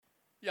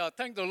Yeah,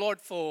 thank the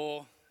Lord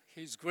for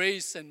His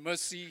grace and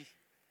mercy.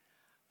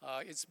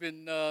 It's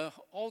been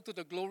all to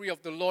the glory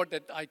of the Lord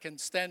that I can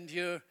stand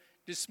here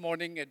this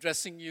morning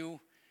addressing you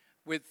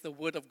with the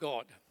Word of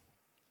God.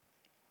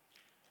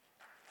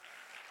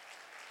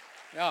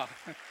 Yeah,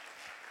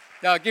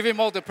 give Him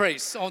all the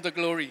praise, all the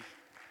glory.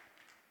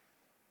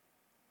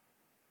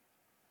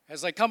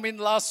 As I come in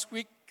last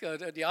week,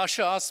 the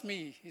usher asked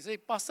me, he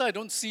said, Pastor, I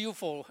haven't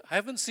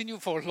seen you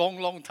for a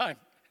long time.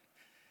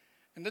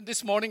 And then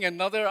this morning,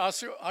 another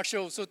usher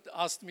also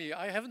asked me,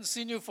 I haven't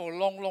seen you for a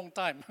long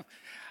time.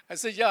 I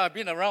said, yeah, I've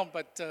been around,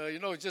 but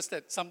just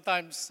that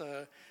sometimes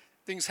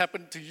things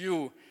happen to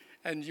you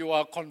and you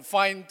are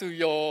confined to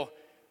your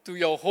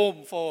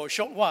home for a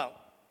short while.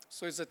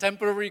 So it's a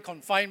temporary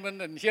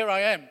confinement, and here I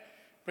am.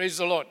 Praise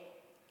the Lord.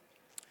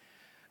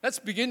 Let's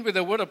begin with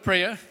a word of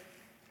prayer.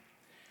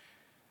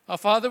 Our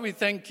Father, we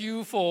thank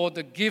you for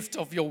the gift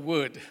of your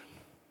word.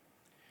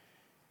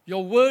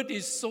 Your word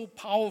is so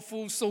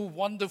powerful, so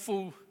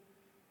wonderful,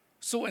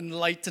 so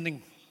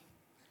enlightening.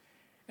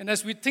 And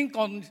as we think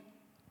on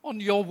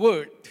your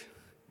word,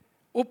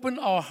 open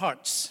our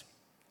hearts,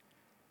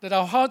 that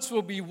our hearts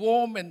will be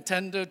warm and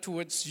tender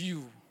towards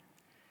you.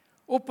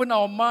 Open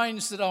our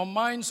minds, that our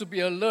minds will be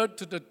alert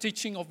to the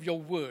teaching of your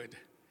word.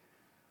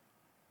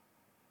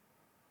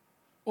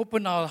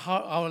 Open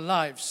our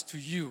lives to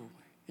you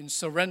in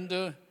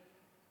surrender,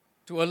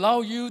 to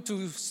allow you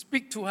to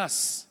speak to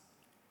us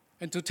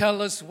and to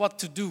tell us what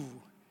to do,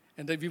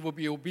 and that we will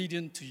be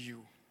obedient to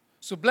you.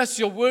 So bless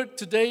your word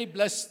today,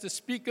 bless the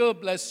speaker,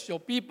 bless your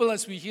people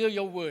as we hear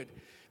your word.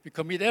 We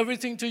commit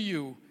everything to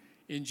you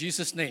in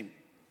Jesus' name.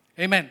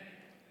 Amen.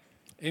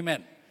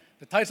 Amen.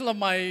 The title of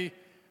my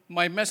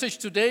message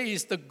today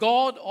is The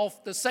God of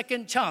the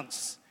Second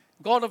Chance.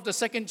 God of the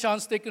Second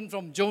Chance, taken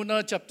from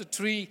Jonah chapter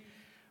 3,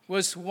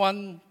 verse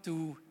 1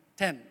 to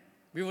 10.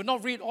 We will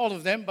not read all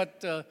of them,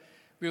 but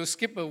we will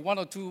skip one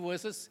or two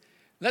verses.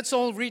 Let's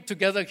all read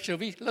together, shall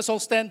we? Let's all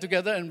stand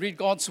together and read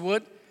God's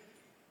word.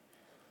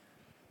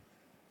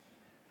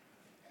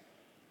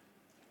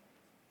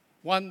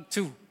 1,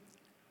 2.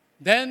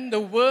 Then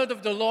the word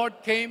of the Lord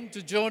came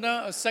to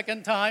Jonah a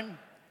second time.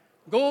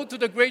 Go to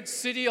the great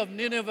city of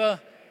Nineveh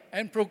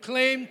and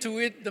proclaim to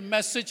it the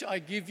message I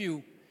give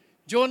you.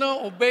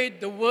 Jonah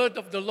obeyed the word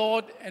of the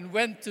Lord and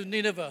went to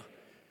Nineveh.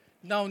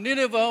 Now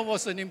Nineveh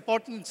was an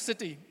important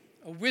city.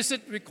 A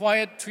visit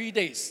required 3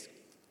 days.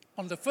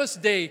 On the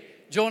first day,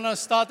 Jonah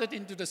started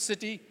into the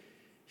city.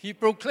 He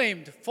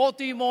proclaimed,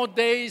 40 more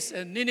days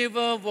and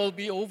Nineveh will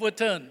be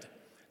overturned.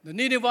 The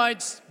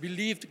Ninevites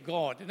believed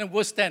God. And then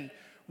verse 10,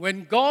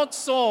 when God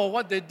saw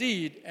what they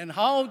did and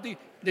how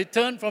they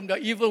turned from their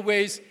evil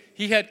ways,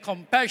 he had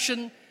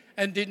compassion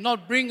and did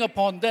not bring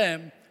upon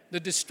them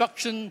the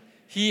destruction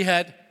he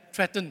had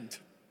threatened.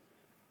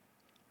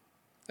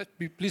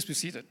 Please be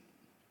seated.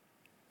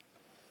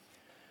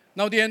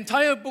 Now, the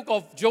entire book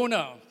of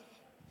Jonah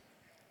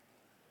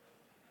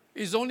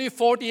is only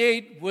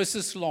 48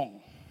 verses long,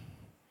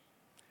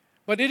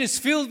 but it is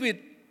filled with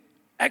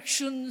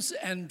actions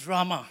and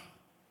drama.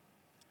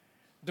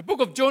 The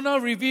book of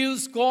Jonah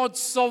reveals God's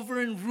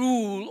sovereign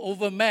rule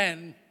over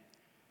man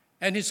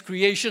and his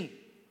creation.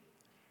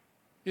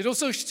 It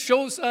also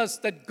shows us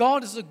that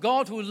God is a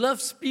God who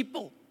loves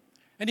people,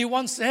 and he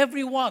wants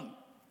every one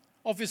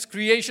of his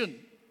creation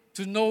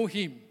to know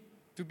him,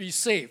 to be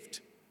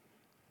saved.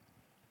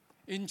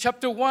 In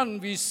chapter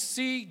 1, we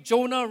see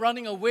Jonah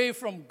running away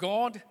from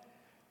God.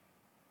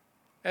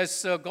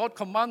 As God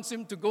commands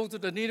him to go to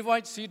the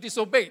Ninevites, he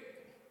disobeyed.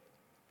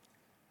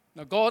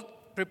 Now God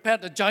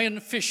prepared a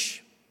giant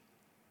fish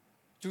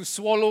to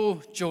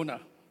swallow Jonah.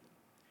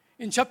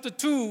 In chapter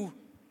 2,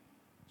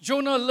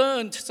 Jonah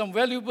learned some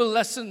valuable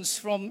lessons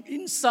from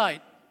inside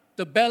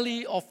the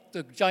belly of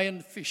the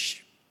giant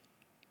fish.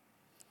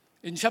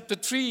 In chapter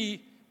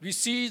 3, we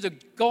see the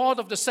God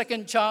of the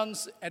second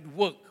chance at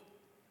work.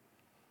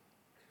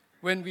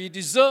 When we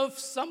deserve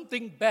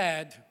something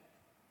bad,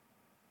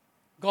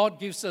 God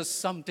gives us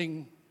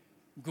something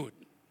good.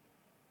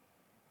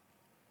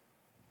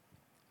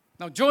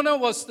 Now, Jonah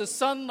was the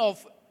son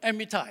of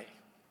Amittai.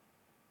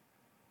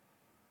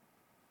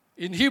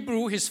 In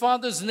Hebrew, his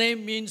father's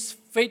name means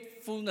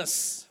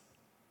faithfulness.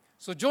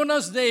 So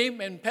Jonah's name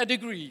and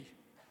pedigree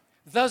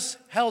thus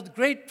held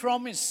great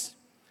promise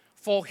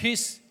for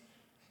his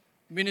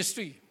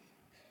ministry.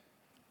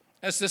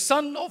 As the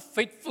son of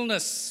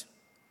faithfulness,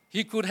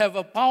 he could have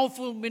a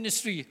powerful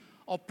ministry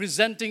of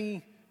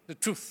presenting the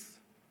truth.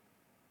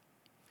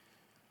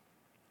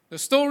 The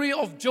story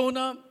of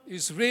Jonah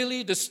is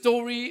really the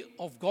story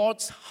of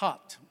God's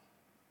heart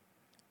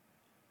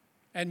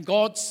and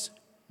God's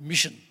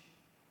mission.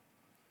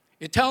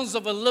 It tells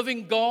of a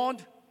loving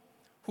God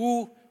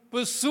who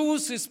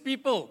pursues his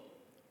people,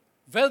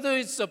 whether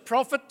it's a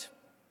prophet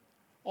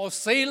or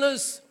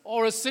sailors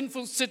or a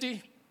sinful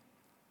city.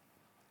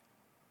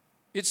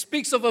 It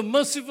speaks of a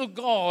merciful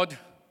God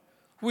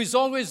who is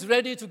always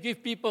ready to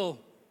give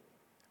people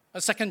a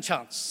second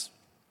chance.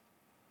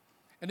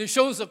 And it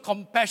shows a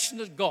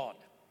compassionate God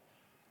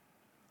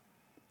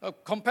a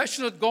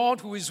compassionate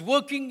God who is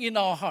working in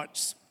our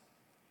hearts.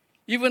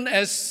 even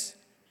as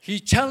he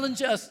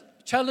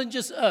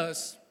challenges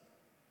us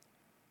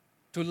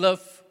to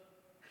love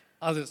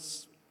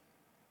others.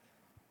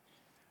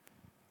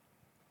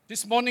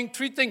 This morning,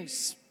 3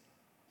 things.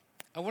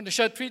 I want to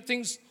share 3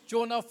 things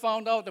Jonah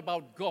found out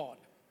about God.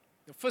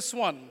 The first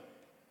one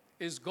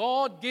is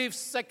God gives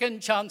second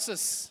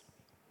chances.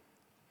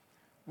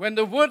 When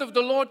the word of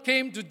the Lord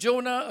came to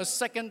Jonah a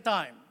second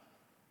time,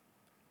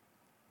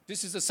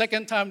 this is the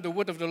second time the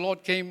word of the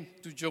Lord came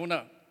to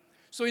Jonah.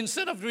 So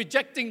instead of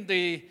rejecting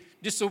the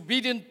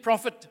disobedient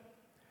prophet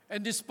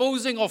and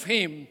disposing of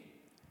him,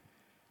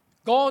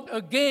 God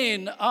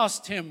again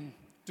asked him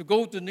to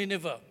go to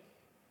Nineveh.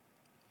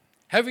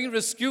 Having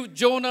rescued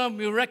Jonah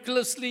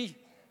miraculously,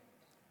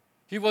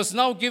 he was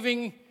now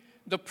giving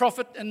the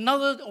prophet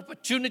another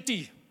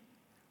opportunity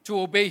to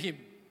obey him.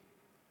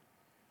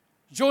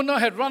 Jonah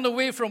had run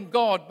away from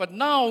God, but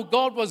now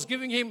God was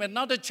giving him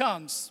another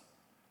chance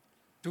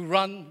to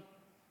run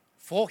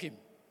for him.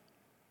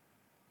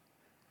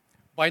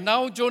 By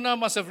now, Jonah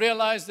must have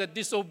realized that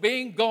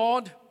disobeying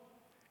God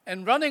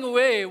and running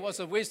away was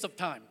a waste of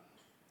time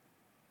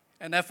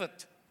and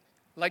effort.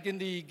 Like in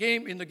the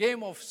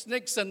game of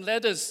snakes and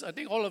ladders, I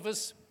think all of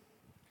us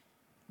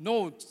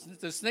know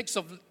the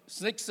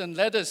snakes and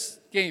ladders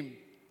game.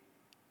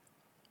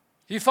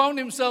 He found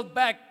himself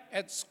back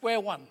at square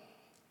one,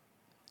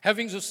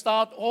 having to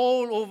start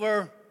all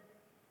over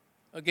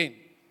again.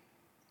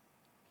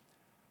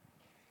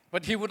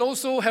 But he would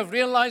also have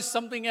realized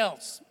something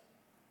else.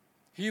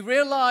 He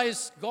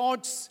realized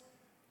God's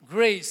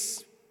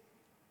grace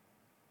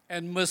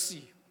and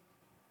mercy.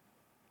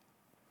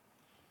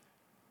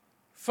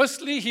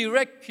 Firstly, he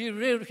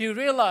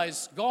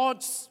realized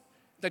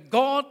that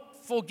God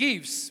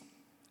forgives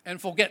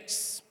and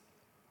forgets.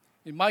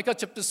 In Micah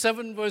chapter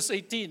 7, verse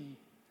 18,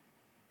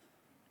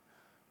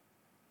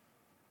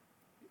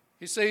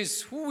 he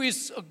says, "Who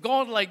is a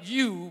God like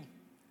you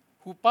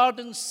who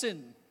pardons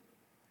sin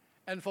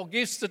and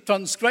forgives the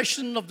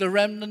transgression of the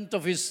remnant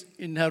of his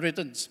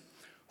inheritance?"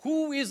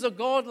 Who is a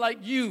God like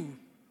you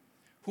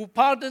who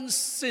pardons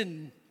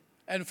sin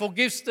and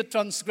forgives the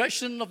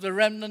transgression of the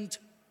remnant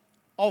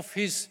of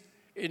his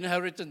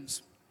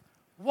inheritance?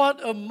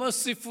 What a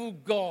merciful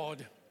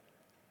God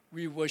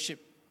we worship.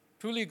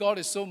 Truly, God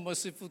is so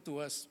merciful to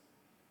us.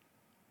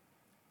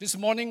 This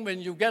morning, when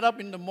you get up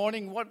in the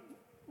morning,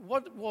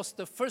 what was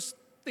the first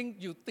thing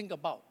you think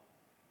about?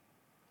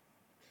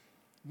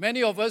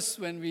 Many of us,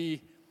 when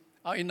we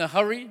are in a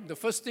hurry, the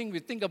first thing we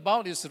think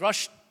about is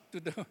rush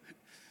to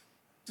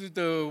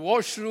the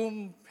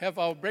washroom, have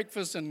our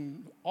breakfast,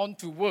 and on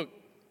to work.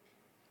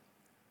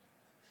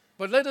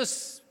 But let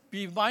us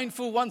be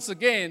mindful once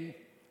again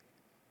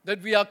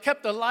that we are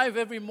kept alive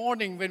every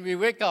morning when we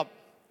wake up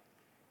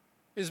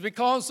is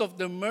because of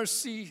the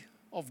mercy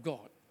of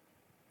God.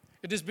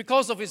 It is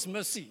because of his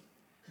mercy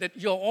that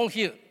you're all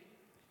here.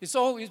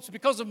 It's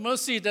because of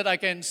mercy that I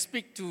can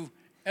speak to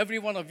every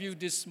one of you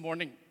this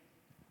morning.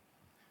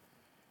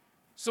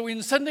 So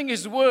in sending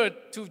his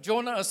word to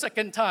Jonah a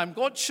second time,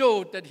 God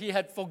showed that he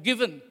had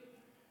forgiven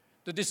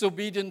the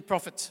disobedient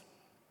prophet.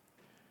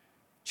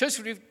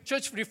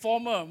 Church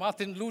reformer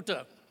Martin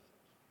Luther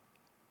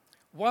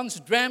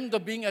once dreamed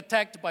of being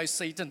attacked by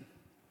Satan.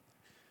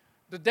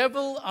 The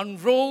devil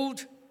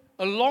unrolled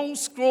a long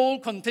scroll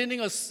containing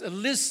a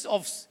list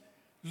of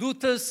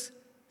Luther's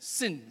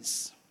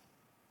sins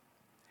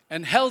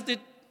and held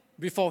it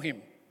before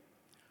him.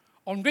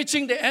 On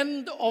reaching the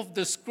end of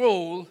the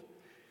scroll,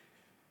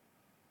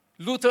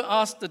 Luther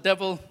asked the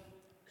devil,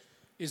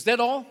 "Is that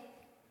all?"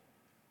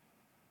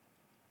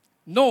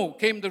 "No,"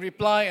 came the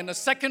reply, and a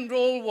second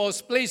roll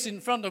was placed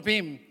in front of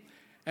him.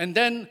 And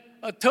then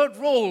a third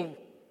roll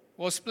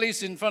was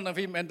placed in front of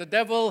him, and the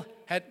devil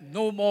had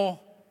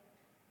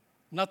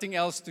nothing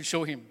else to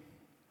show him.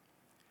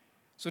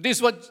 So this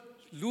is what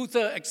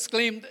Luther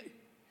exclaimed.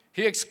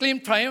 He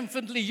exclaimed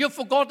triumphantly, "You've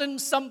forgotten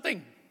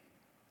something."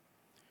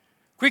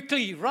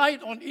 Quickly,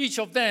 write on each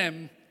of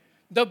them,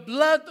 "The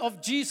blood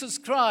of Jesus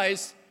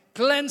Christ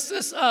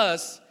cleanses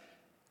us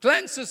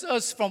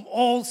from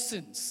all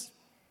sins."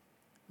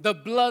 The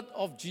blood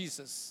of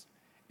Jesus.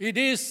 It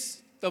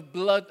is the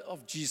blood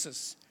of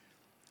Jesus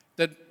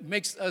that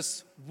makes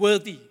us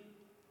worthy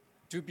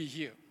to be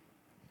here.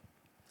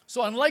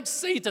 So unlike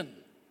Satan,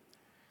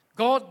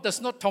 God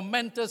does not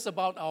torment us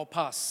about our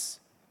past.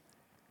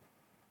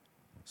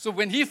 So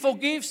when he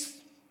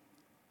forgives,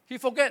 he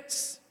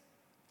forgets.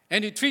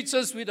 And he treats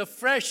us with a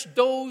fresh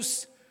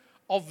dose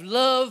of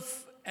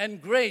love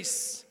and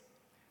grace.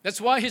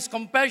 That's why his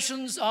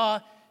compassions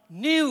are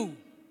new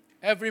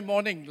every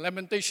morning.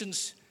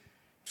 Lamentations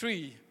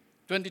 3,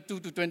 22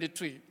 to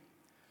 23.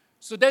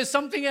 So there's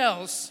something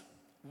else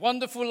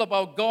wonderful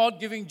about God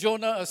giving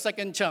Jonah a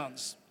second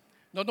chance.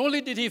 Not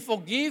only did he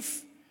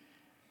forgive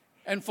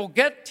and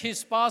forget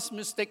his past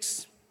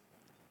mistakes,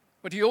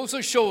 but he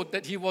also showed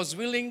that he was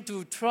willing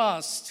to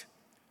trust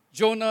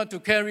Jonah to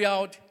carry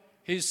out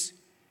his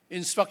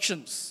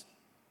instructions.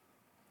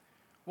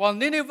 While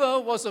Nineveh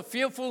was a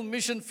fearful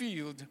mission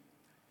field,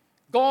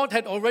 God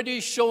had already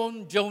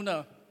shown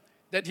Jonah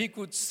that he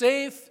could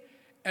save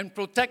and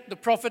protect the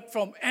prophet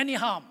from any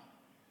harm.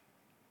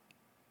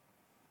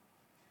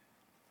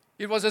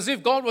 It was as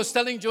if God was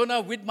telling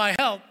Jonah, with my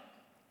help,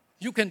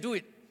 you can do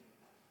it.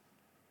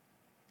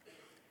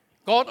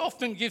 God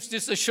often gives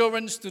this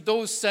assurance to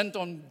those sent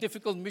on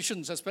difficult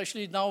missions,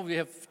 especially now we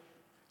have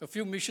a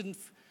few mission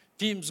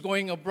teams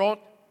going abroad.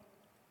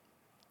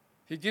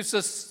 He gives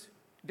us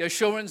the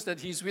assurance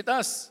that He's with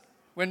us.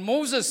 When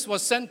Moses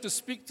was sent to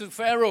speak to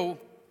Pharaoh,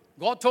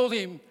 God told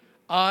him,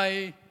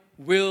 I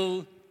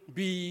will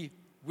be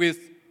with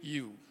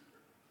you.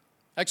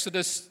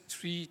 Exodus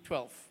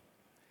 3:12.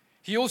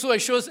 He also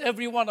assures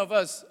every one of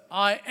us,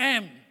 I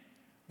am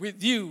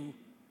with you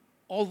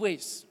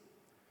always.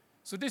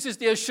 So this is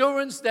the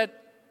assurance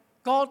that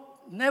God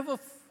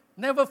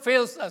never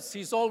fails us.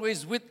 He's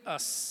always with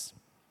us.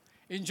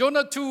 In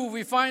Jonah 2,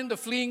 we find the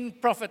fleeing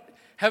prophet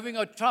having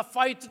a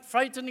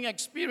frightening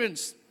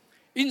experience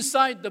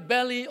inside the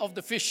belly of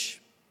the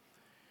fish.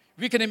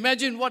 We can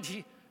imagine what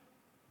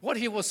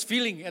he was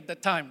feeling at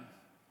that time.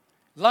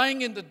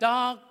 Lying in the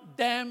dark,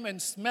 damp, and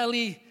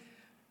smelly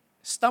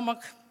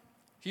stomach,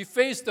 he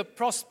faced the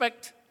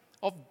prospect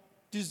of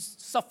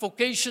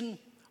suffocation,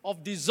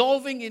 of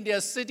dissolving in the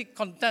acidic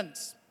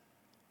contents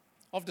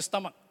of the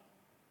stomach.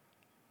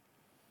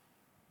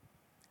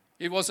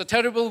 It was a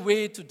terrible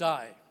way to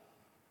die.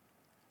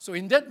 So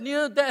in that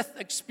near-death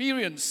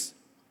experience,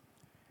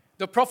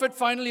 the prophet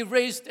finally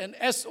raised an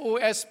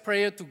SOS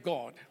prayer to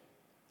God.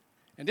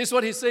 And this is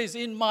what he says,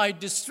 in my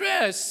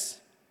distress,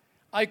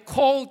 I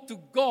called to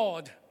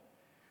God.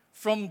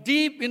 From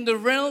deep in the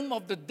realm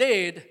of the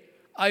dead,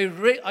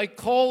 I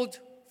called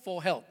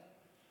for help.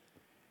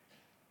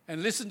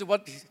 And listen to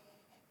what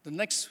the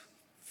next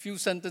few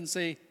sentences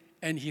say,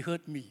 and He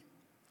heard me.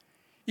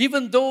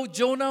 Even though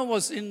Jonah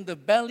was in the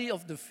belly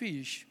of the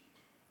fish,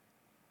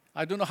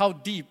 I don't know how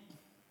deep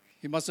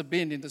he must have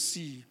been in the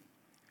sea,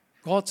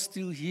 God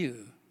still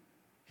hears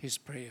his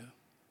prayer.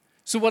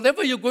 So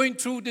whatever you're going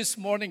through this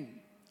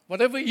morning,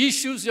 whatever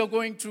issues you're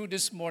going through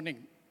this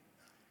morning,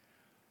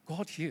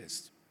 God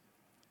hears.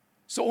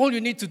 So all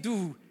you need to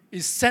do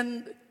is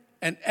send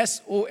an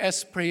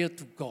SOS prayer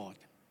to God,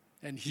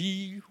 and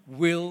He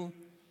will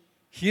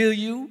hear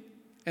you,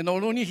 and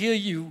not only hear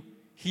you,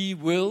 He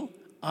will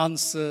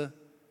answer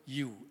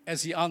you,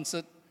 as He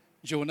answered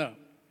Jonah.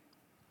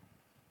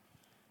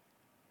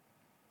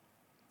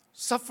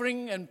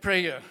 Suffering and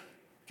prayer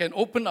can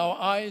open our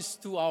eyes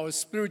to our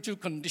spiritual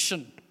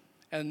condition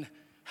and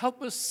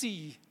help us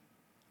see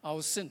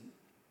our sin.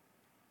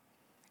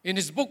 In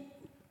his book,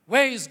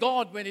 Where is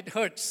God When It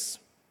Hurts?,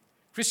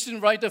 Christian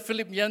writer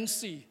Philip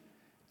Yancey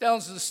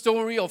tells the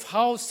story of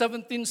how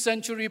 17th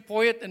century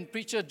poet and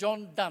preacher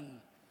John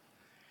Donne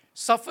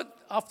suffered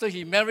after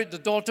he married the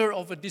daughter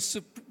of a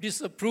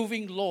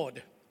disapproving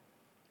lord.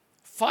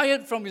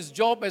 Fired from his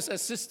job as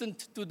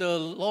assistant to the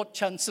Lord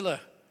Chancellor,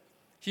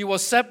 he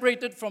was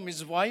separated from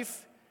his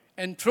wife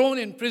and thrown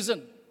in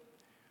prison,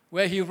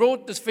 where he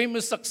wrote this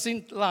famous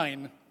succinct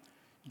line,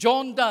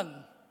 John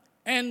Donne,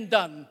 and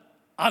done,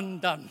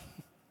 undone.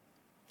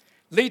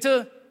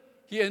 Later,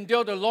 he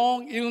endured a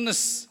long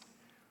illness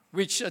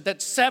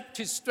that sapped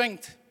his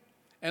strength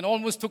and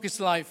almost took his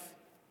life.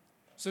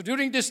 So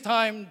during this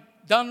time,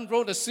 Donne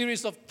wrote a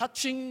series of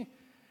touching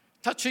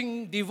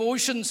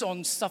devotions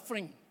on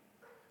suffering.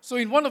 So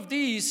in one of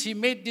these, he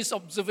made this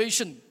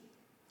observation.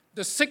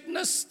 The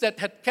sickness that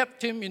had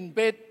kept him in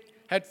bed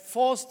had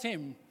forced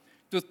him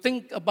to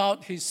think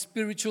about his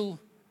spiritual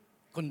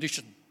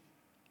condition.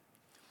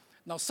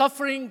 Now,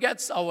 suffering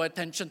gets our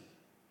attention,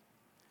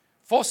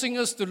 forcing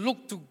us to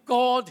look to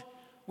God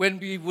when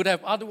we would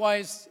have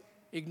otherwise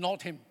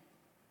ignored Him.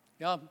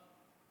 Yeah,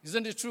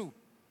 isn't it true?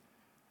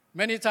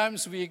 Many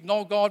times we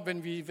ignore God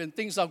when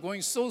things are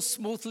going so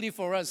smoothly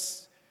for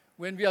us,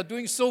 when we are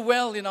doing so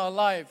well in our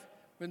life,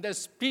 when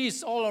there's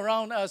peace all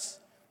around us,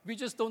 we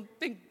just don't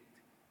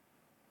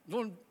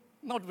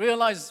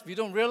realize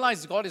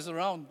God is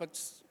around, but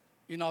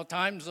in our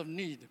times of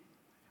need,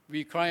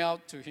 we cry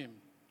out to Him.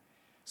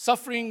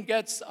 Suffering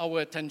gets our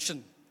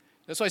attention.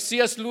 That's why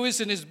C.S. Lewis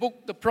in his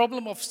book, The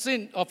Problem of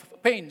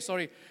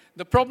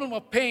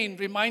Pain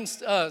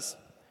reminds us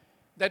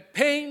that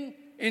pain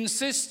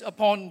insists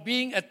upon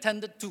being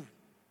attended to.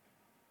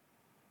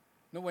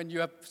 When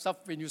you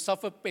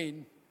suffer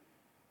pain,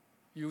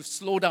 you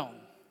slow down.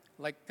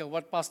 Like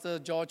what Pastor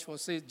George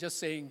was just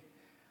saying,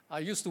 I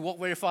used to walk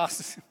very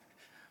fast,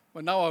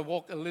 but now I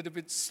walk a little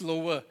bit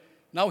slower.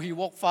 Now he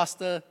walks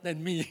faster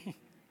than me.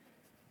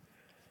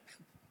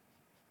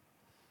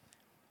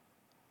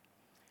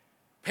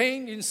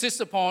 Pain insists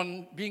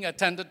upon being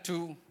attended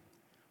to.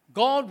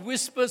 God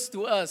whispers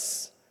to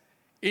us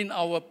in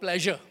our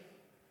pleasure,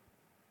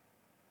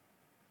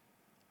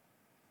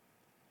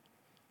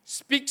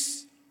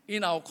 speaks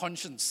in our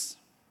conscience,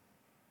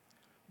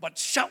 but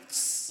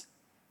shouts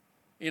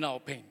in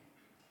our pain.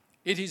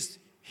 It is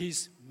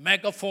His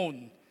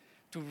megaphone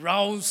to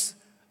rouse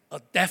a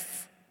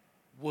deaf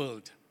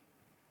world.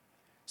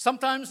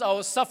 Sometimes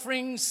our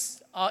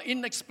sufferings are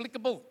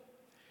inexplicable,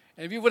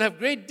 and we would have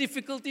great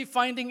difficulty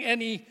finding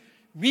any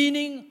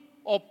meaning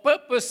or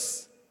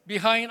purpose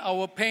behind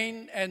our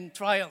pain and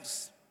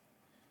trials.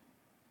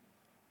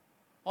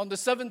 On the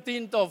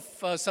 17th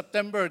of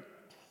September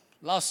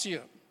last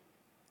year,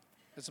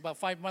 it's about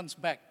 5 months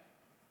back,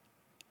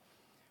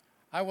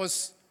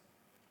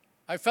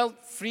 I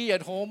felt free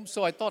at home,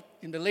 so I thought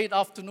in the late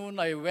afternoon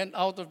I went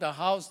out of the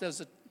house.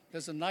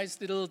 There's a nice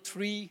little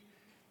tree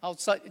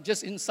outside,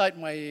 just inside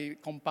my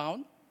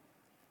compound.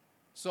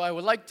 So I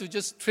would like to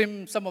just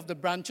trim some of the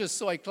branches.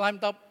 So I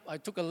climbed up, I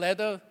took a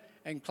ladder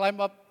and climbed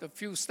up a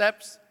few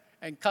steps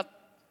and cut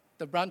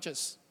the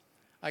branches.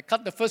 I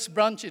cut the first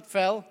branch, it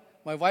fell.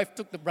 My wife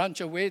took the branch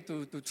away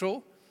to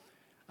throw.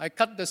 I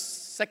cut the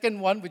second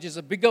one, which is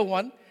a bigger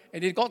one,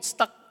 and it got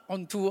stuck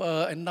onto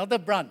another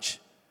branch.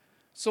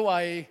 So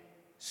I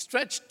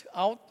stretched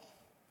out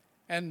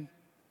and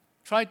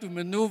tried to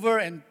maneuver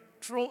and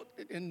throw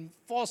and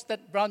force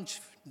that branch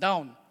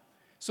down.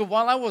 So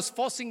while I was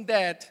forcing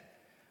that,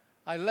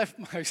 I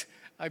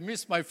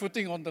missed my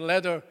footing on the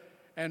ladder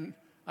and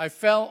I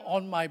fell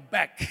on my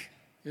back,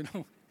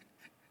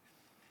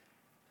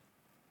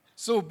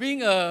 So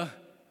being a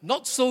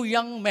not so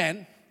young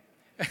man,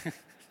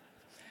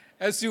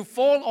 as you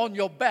fall on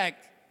your back,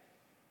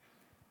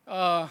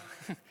 I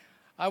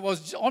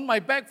was on my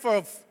back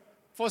for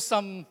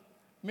some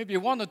maybe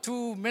 1 or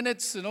 2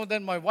 minutes,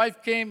 then my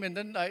wife came and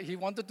then he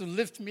wanted to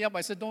lift me up.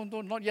 I said, don't,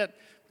 not yet.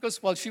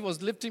 Because while she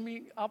was lifting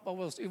me up,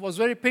 it was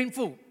very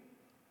painful.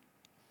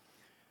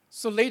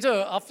 So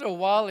later, after a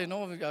while,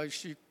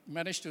 she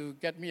managed to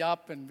get me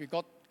up and we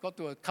got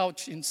to a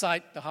couch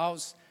inside the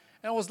house.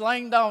 And I was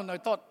lying down. I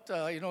thought,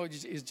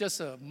 it's just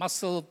a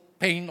muscle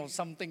pain or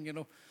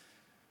something,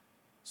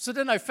 So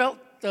then I felt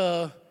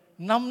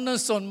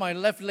numbness on my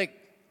left leg.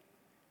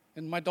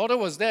 And my daughter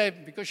was there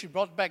because she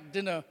brought back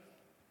dinner.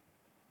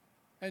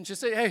 And she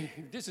said, hey,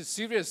 this is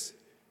serious.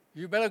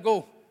 You better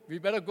go. We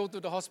better go to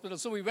the hospital.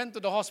 So we went to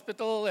the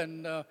hospital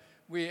and I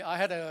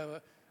had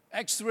a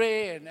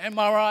X-ray and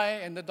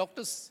MRI. And the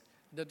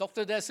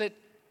doctor there said,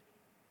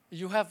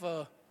 you have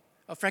a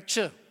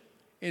fracture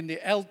in the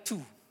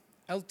L2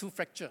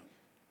 fracture.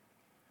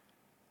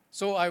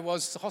 So I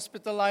was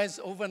hospitalized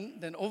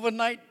then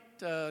overnight.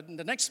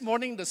 The next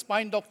morning, the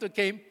spine doctor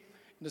came.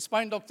 The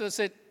spine doctor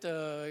said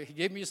he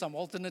gave me some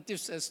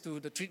alternatives as to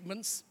the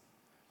treatments.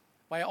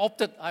 But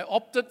I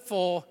opted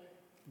for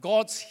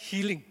God's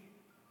healing.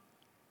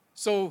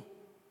 So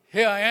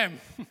here I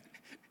am,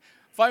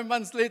 5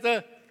 months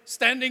later,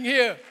 standing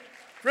here.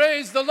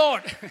 Praise the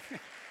Lord.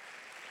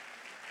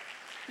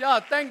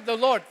 Thank the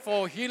Lord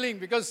for healing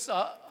because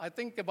I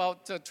think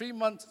about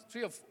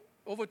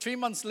over 3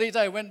 months later,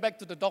 I went back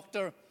to the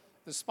doctor,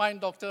 the spine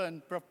doctor,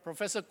 and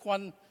Professor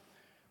Kuan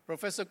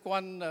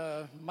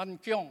Man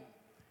Kyong.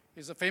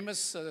 He's a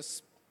famous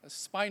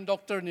spine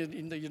doctor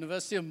in the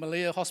University of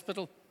Malaya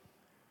Hospital.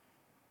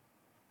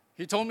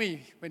 He told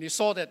me when he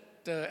saw that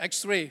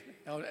X-ray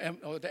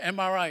or the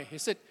MRI, he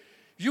said,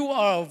 you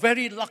are a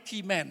very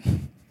lucky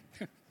man.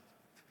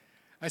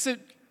 I said,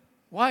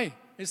 why?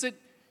 He said,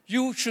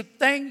 you should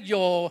thank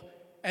your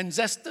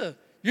ancestor.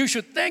 You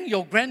should thank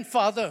your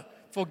grandfather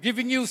for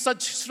giving you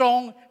such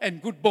strong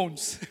and good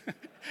bones.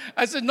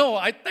 I said, no,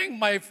 I thank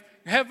my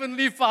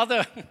heavenly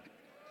Father.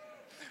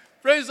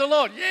 Praise the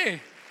Lord,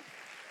 yay.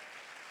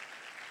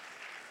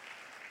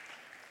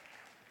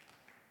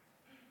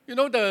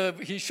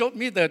 He showed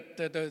me the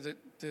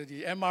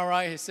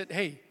MRI. He said,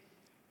 hey,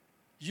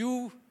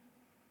 he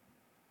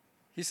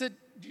said,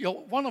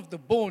 one of the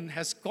bone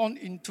has gone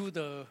into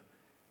the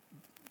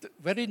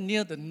very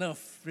near the nerve,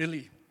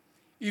 really.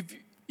 He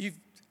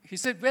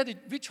said,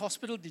 which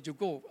hospital did you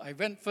go? I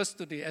went first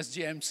to the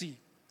SGMC.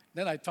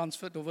 Then I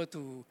transferred over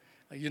to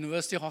a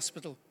university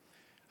hospital.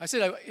 I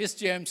said,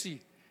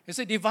 SGMC. He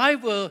said, if I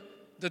were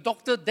the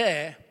doctor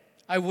there,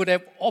 I would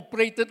have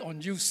operated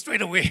on you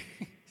straight away.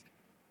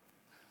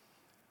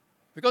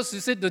 Because he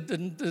said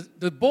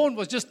the bone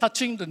was just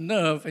touching the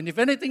nerve, and if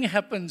anything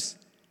happens,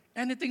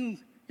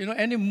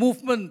 any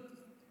movement,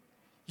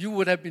 you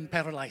would have been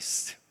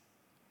paralyzed.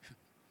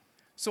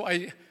 So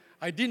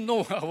I didn't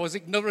know, I was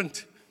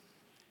ignorant.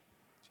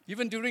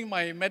 Even during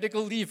my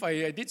medical leave,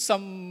 I did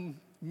some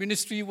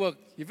ministry work.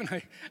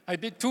 Even I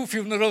did 2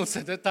 funerals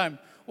at that time.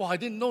 Well, I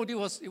didn't know it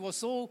was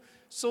so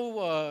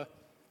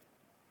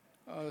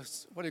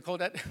what do you call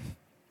that?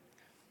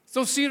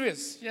 So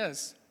serious,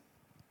 yes.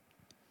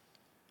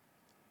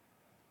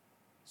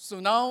 So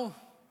now,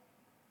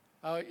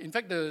 in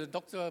fact,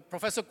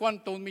 Professor Kuan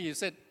told me, he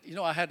said,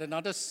 I had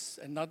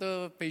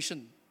another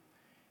patient.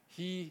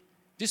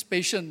 This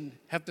patient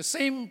have the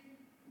same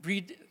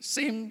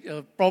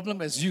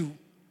problem as you.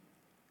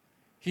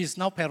 He is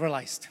now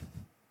paralyzed.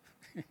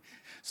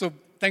 So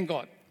thank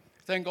God.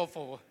 Thank God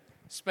for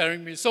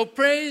sparing me. So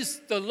praise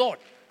the Lord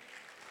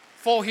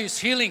for His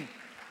healing.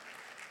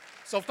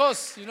 So of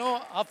course,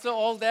 after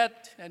all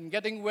that and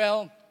getting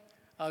well,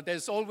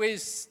 there's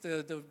always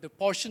the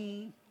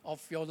portion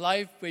of your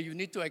life where you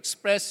need to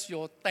express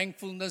your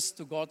thankfulness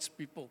to God's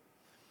people.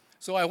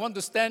 So I want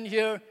to stand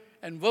here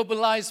and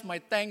verbalize my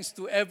thanks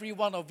to every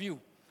one of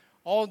you.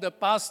 All the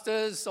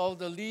pastors, all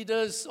the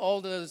leaders, all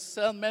the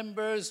cell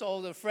members,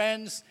 all the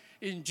friends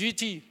in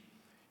GT.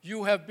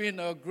 You have been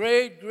a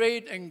great,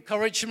 great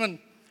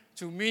encouragement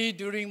to me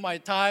during my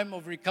time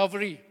of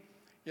recovery.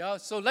 Yeah,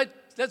 so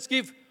let's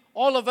give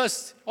all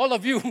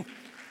of you,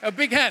 a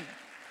big hand.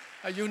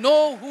 You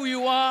know who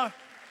you are.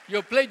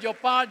 You played your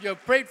part. You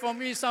prayed for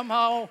me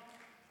somehow.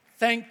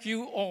 Thank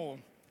you all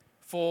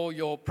for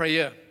your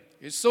prayer.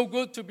 It's so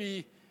good to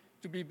be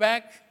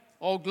back.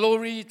 All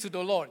glory to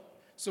the Lord.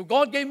 So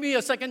God gave me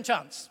a second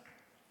chance.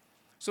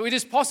 So it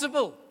is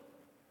possible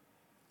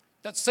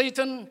that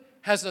Satan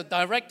has a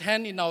direct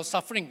hand in our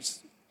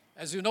sufferings.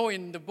 As you know,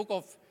 in the book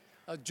of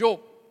Job,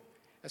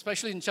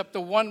 especially in chapter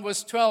 1,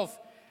 verse 12,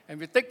 and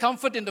we take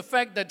comfort in the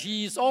fact that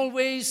he is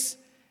always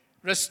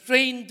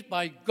restrained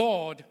by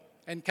God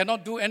and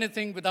cannot do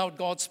anything without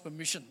God's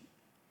permission.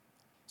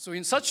 So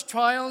in such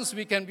trials,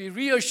 we can be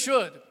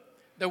reassured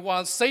that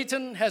while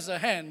Satan has a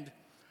hand,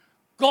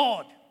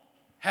 God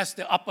has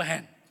the upper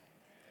hand.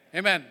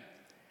 Amen.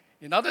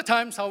 In other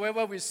times,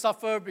 however, we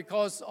suffer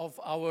because of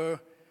our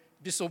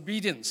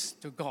disobedience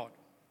to God.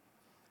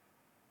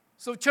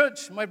 So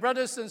church, my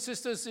brothers and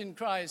sisters in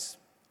Christ,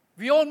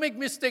 we all make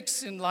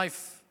mistakes in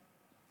life,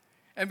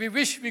 and we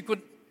wish we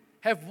could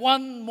have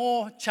one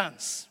more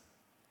chance,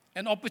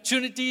 an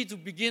opportunity to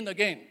begin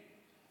again.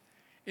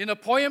 In a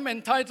poem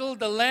entitled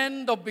 "The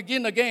Land of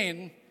Begin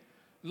Again,"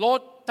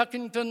 Lord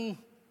Tuckington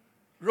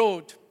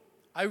wrote,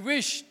 "I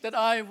wish that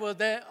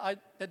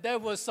that there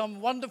was some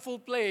wonderful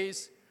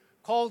place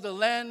called the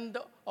land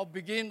of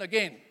begin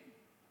again,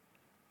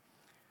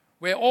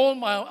 where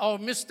all our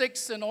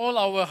mistakes and all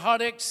our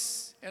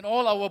heartaches and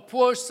all our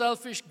poor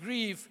selfish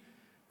grief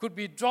could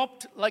be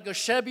dropped like a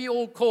shabby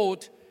old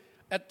coat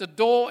at the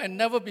door and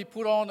never be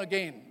put on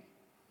again.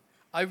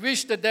 I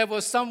wish that there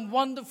was some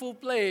wonderful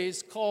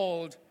place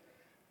called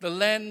the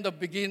land of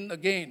begin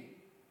again."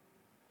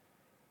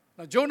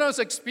 Now, Jonah's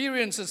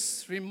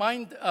experiences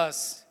remind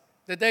us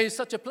that there is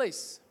such a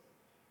place.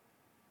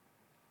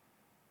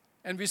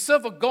 And we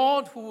serve a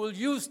God who will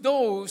use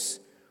those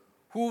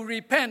who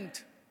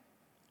repent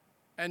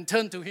and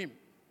turn to Him.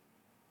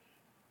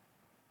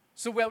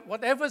 So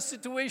whatever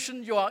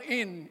situation you are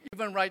in,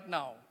 even right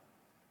now,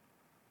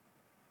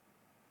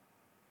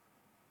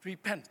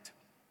 repent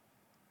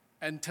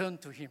and turn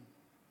to Him.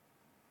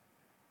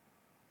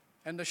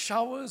 And the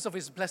showers of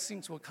His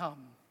blessings will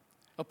come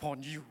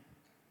upon you.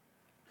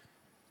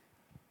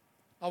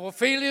 Our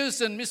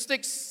failures and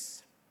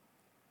mistakes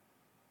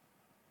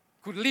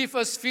could leave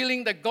us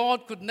feeling that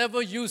God could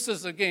never use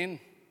us again,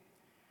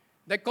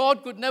 that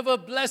God could never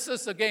bless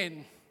us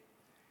again,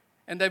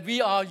 and that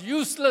we are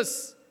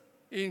useless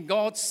in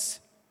God's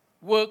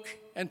work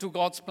and to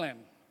God's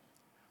plan.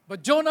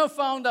 But Jonah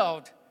found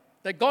out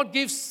that God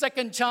gives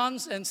second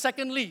chance, and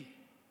secondly,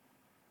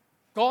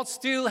 God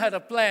still had a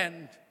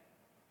plan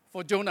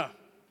for Jonah.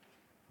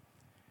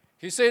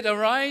 He said,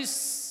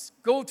 "Arise,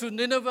 go to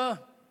Nineveh,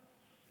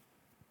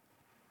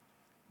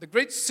 the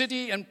great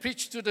city, and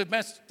preach to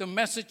the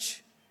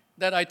message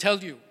that I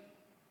tell you."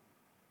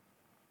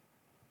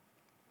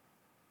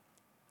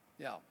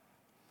 Yeah.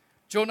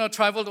 Jonah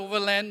traveled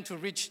overland to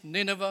reach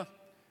Nineveh,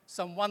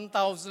 some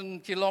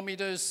 1,000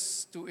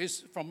 kilometers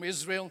from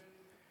Israel.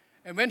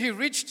 And when he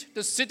reached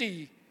the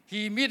city,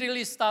 he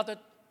immediately started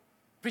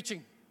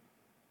preaching.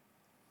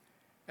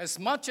 As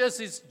much as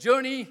his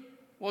journey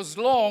was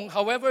long,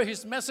 however,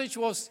 his message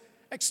was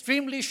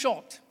extremely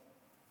short.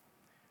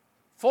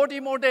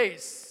 40 more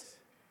days,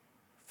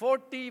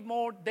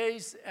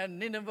 and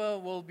Nineveh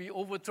will be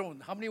overthrown.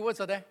 How many words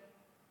are there?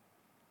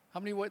 How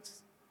many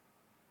words?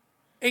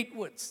 8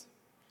 words.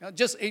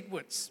 Just 8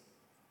 words.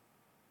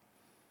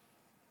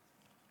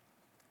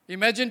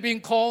 Imagine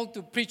being called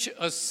to preach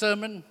a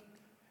sermon,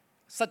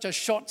 such a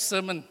short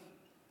sermon.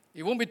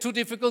 It won't be too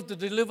difficult to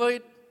deliver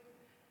it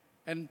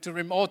and to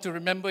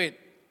remember it.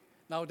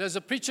 Now, there's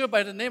a preacher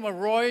by the name of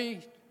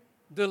Roy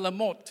de la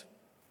Motte.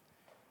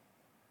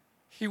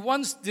 He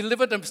once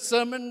delivered a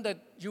sermon that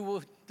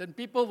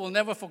people will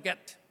never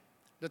forget.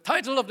 The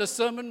title of the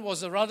sermon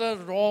was a rather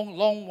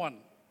long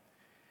one.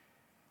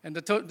 And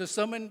the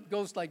sermon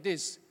goes like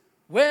this: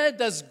 what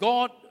does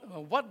God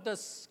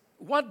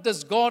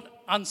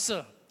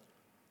answer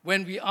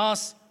when we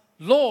ask,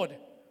 "Lord,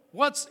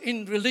 what's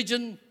in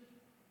religion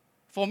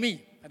for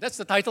me?" And that's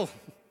the title.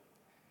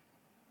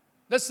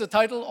 That's the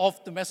title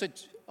of the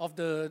message,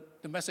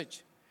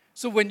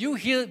 So when you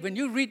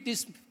read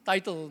this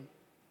title,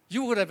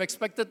 you would have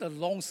expected a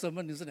long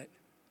sermon, isn't it?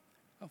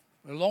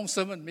 A long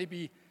sermon,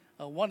 maybe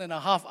a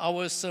 1.5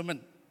 hour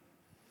sermon.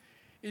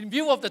 In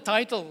view of the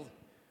title,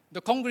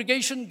 the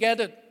congregation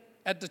gathered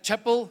at the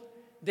chapel.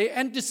 They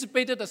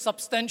anticipated a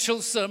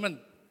substantial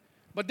sermon,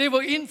 but they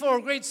were in for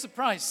a great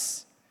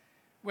surprise.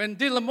 When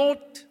de la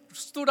Motte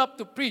stood up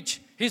to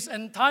preach, his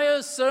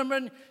entire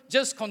sermon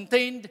just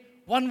contained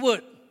one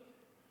word,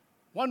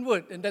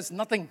 and that's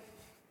nothing.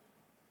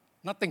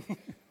 Nothing.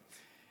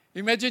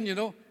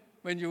 Imagine,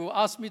 when you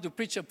ask me to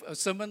preach a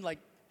sermon like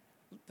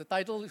the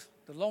title,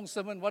 the long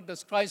sermon, what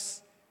does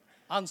Christ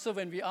answer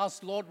when we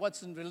ask, "Lord,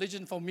 what's in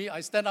religion for me?"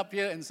 I stand up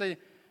here and say,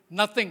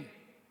 "Nothing.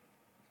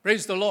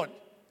 Praise the Lord."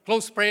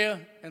 Close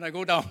prayer, and I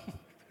go down.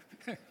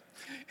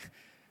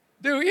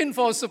 They were in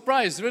for a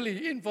surprise,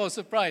 really, in for a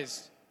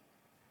surprise.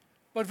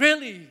 But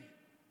really,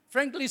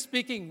 frankly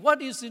speaking,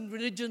 what is in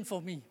religion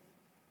for me?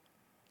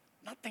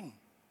 Nothing.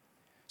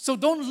 So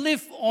don't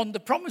live on the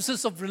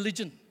promises of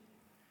religion.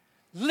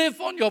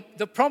 Live on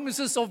the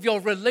promises of your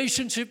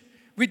relationship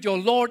with your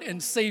Lord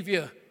and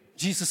Savior,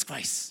 Jesus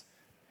Christ.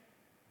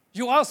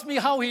 You ask me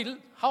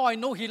how I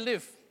know He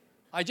lived.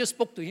 I just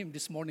spoke to Him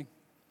this morning.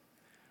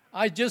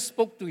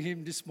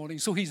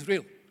 So He's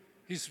real.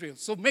 He's real.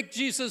 So make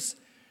Jesus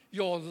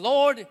your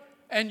Lord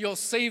and your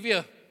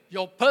Savior,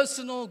 your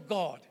personal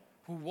God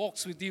who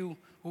walks with you,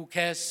 who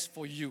cares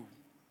for you.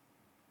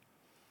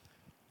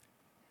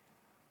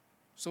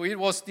 So it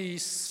was the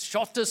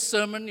shortest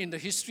sermon in the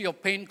history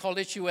of Payne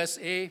College,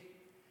 USA.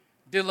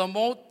 De la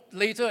Motte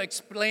later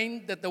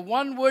explained that the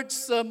one-word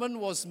sermon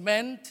was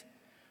meant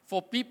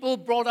for people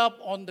brought up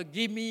on the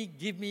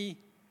gimme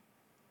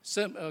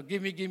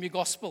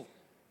gospel.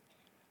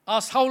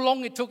 Asked how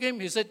long it took him,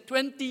 he said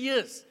 20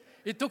 years.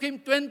 It took him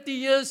 20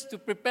 years to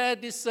prepare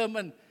this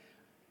sermon.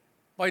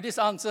 By this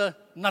answer,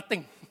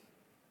 nothing.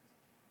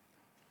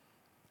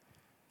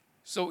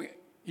 So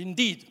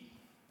indeed,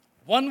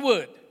 one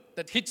word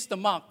that hits the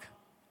mark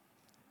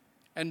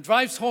and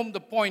drives home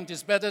the point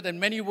is better than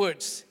many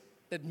words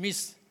that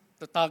miss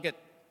the target.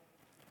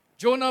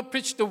 Jonah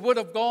preached the word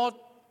of God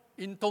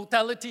in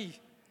totality,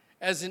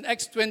 as in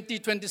Acts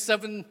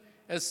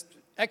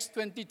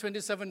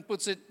 20:27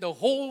 puts it, the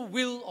whole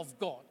will of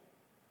God.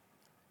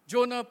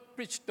 Jonah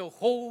preached the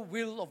whole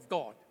will of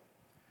God.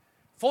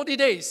 40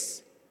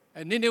 days,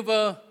 and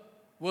Nineveh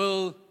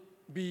will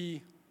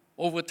be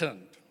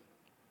overturned.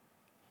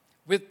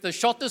 With the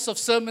shortest of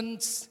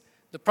sermons,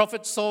 the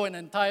prophet saw an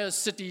entire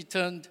city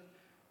turned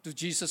to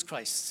Jesus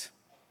Christ.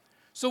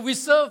 So we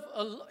serve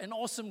an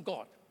awesome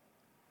God.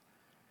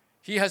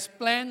 He has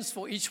plans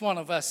for each one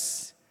of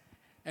us,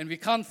 and we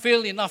can't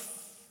fail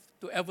enough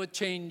to ever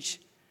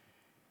change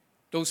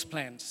those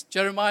plans.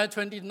 Jeremiah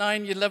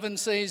 29:11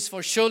 says,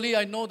 "For surely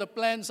I know the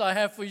plans I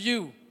have for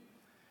you,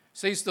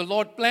 says the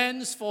Lord,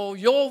 plans for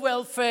your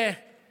welfare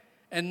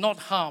and not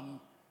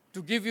harm,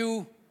 to give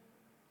you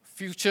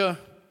future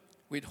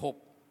with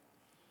hope."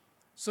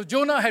 So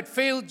Jonah had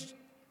failed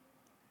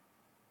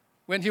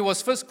when he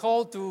was first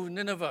called to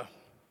Nineveh,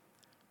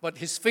 but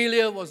his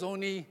failure was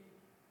only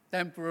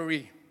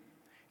temporary.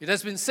 It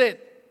has been said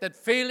that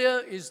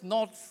failure is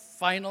not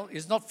final,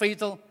 is not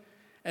fatal,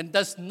 and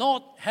does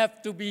not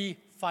have to be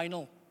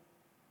final.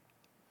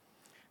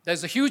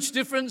 There's a huge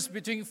difference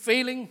between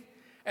failing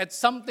at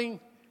something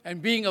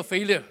and being a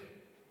failure.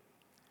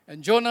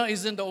 And Jonah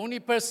isn't the only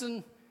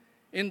person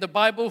in the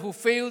Bible who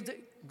failed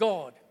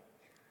God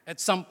at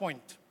some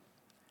point.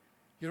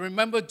 You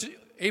remember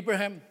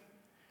Abraham?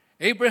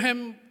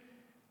 Abraham,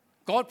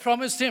 God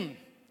promised him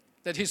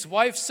that his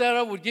wife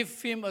Sarah would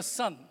give him a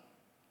son.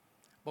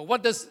 But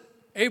what does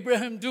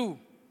Abraham do?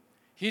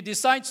 He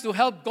decides to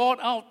help God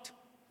out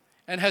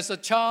and has a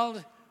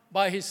child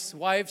by his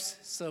wife's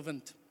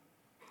servant.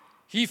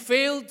 He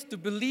failed to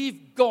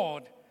believe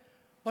God,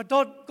 but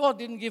God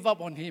didn't give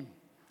up on him.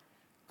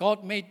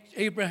 God made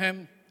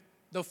Abraham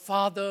the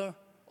father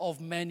of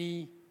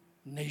many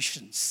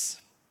nations.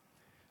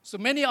 So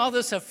many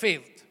others have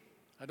failed.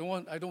 I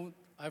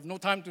have no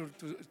time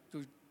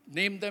to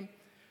name them.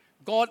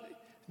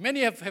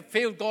 Many have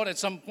failed God at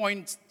some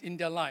point in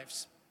their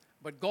lives,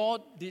 but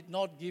God did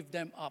not give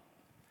them up.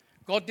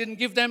 God didn't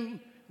give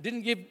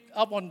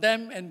up on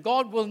them, and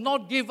God will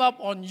not give up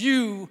on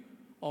you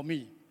or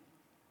me.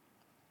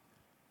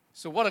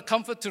 So what a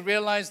comfort to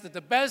realize that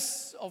the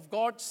best of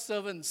God's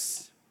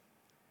servants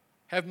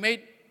have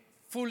made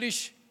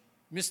foolish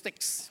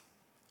mistakes,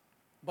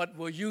 but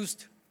were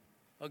used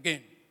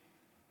again.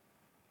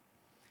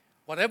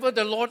 Whatever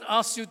the Lord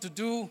asks you to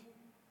do,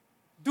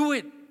 do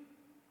it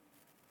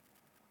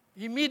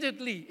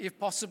immediately if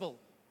possible,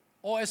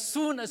 or as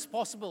soon as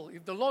possible.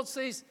 If the Lord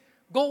says,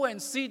 go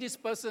and see this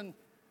person,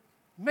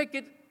 make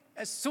it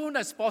as soon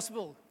as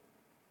possible.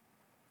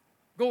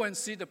 Go and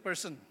see the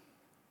person.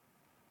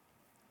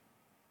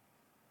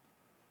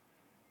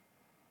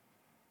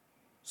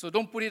 So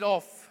don't put it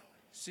off.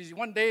 See,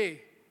 one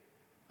day,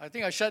 I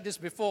think I shared this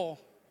before,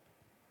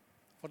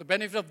 for the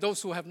benefit of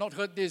those who have not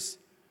heard this,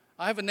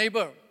 I have a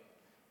neighbor.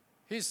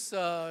 This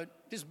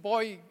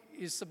boy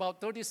is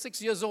about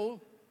 36 years old.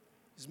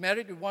 He's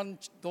married with one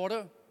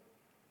daughter.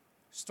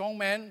 Strong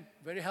man,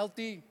 very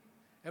healthy.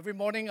 Every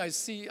morning I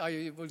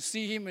will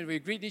see him and we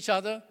greet each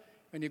other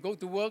when he go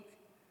to work.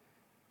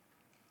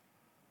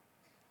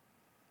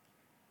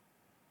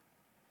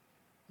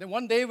 Then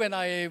one day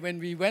when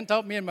we went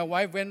out, me and my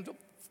wife went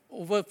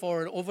over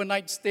for an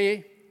overnight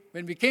stay.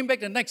 When we came back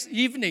the next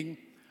evening,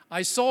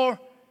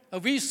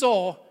 we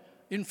saw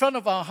in front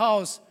of our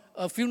house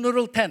a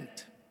funeral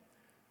tent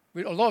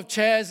with a lot of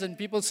chairs and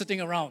people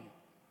sitting around.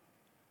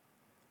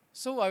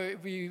 So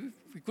we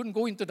couldn't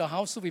go into the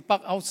house, so we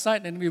parked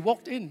outside and we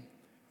walked in.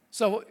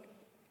 So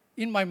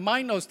in my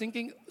mind, I was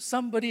thinking,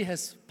 somebody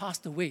has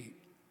passed away.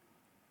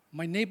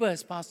 My neighbor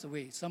has passed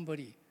away,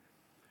 somebody.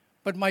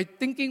 But my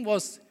thinking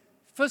was,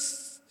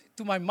 first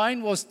to my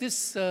mind was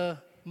this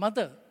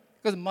mother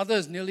because the mother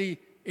is nearly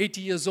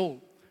 80 years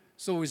old.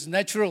 So it's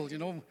natural,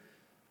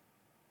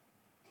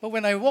 But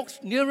when I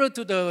walked nearer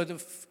to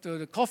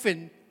the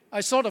coffin,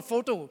 I saw the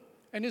photo.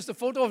 And it's the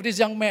photo of this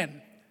young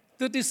man,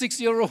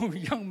 36-year-old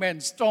young man,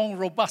 strong,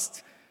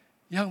 robust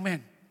young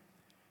man.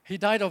 He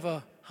died of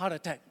a heart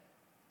attack.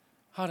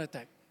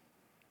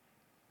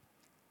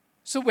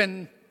 So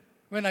when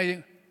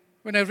I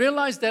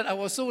realized that, I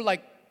was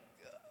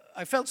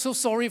I felt so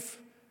sorry,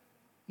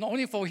 not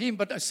only for him,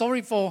 but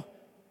sorry for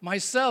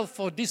myself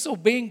for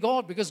disobeying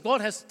God, because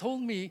God has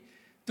told me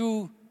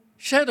to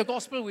share the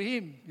gospel with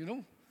him,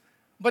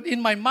 But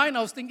in my mind,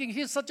 I was thinking,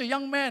 he's such a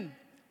young man.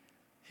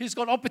 He's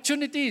got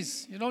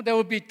opportunities, there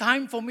will be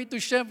time for me to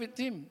share with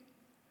him.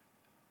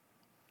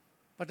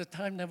 But the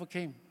time never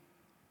came.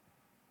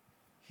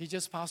 He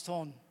just passed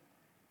on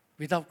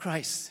without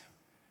Christ.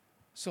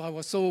 So I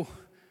was so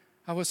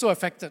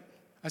affected.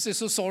 I said,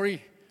 so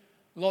sorry,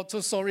 Lord, so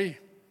sorry.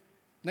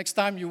 Next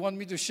time you want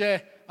me to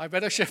share, I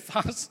better share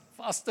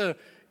faster,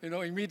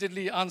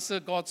 immediately answer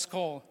God's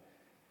call.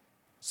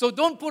 So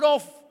don't put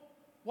off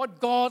what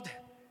God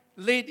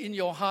laid in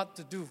your heart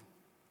to do.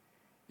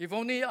 If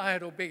only I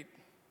had obeyed.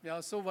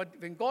 So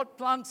when God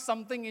plants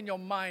something in your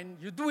mind,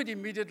 you do it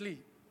immediately.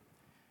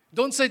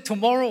 Don't say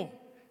tomorrow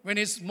when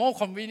it's more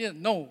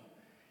convenient. No.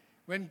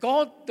 When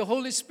God, the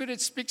Holy Spirit,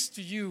 speaks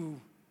to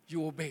you,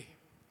 you obey.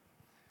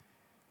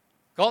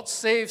 God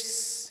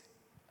saves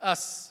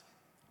us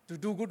to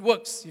do good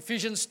works.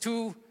 Ephesians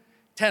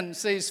 2:10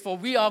 says, "For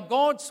we are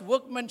God's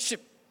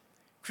workmanship,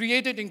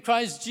 created in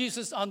Christ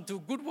Jesus unto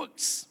good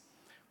works,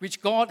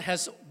 which God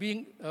has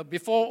been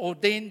before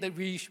ordained that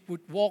we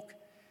would walk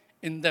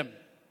in them."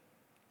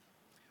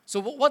 So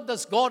what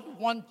does God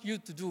want you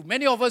to do?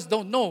 Many of us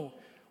don't know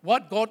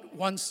what God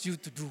wants you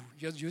to do.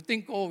 You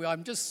think,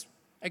 I'm just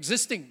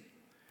existing.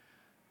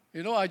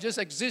 I just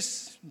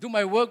exist, do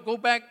my work, go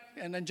back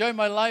and enjoy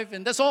my life,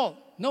 and that's all.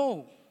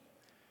 No.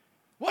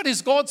 What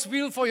is God's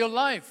will for your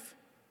life?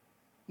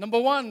 Number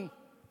one,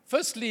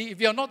 firstly, if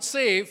you're not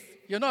saved,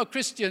 you're not a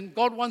Christian,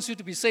 God wants you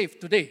to be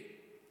saved today,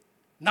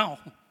 now.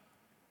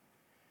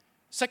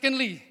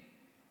 Secondly,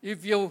 it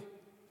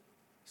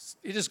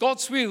is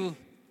God's will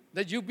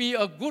that you be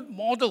a good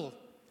model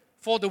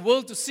for the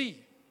world to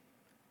see.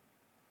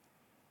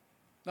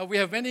 Now, we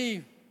have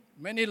many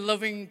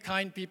loving,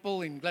 kind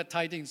people in Glad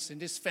Tidings, in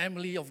this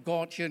family of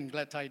God here in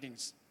Glad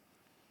Tidings.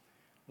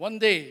 One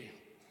day,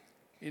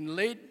 in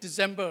late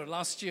December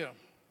last year,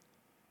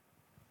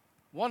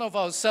 one of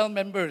our cell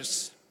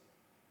members,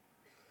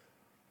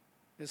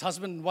 his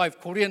husband and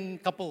wife, Korean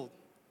couple,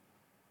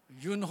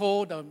 Yoon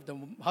Ho,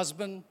 the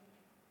husband,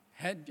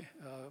 had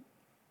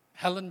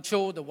Helen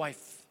Cho, the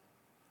wife.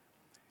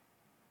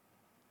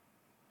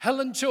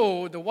 Helen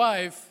Cho, the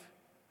wife,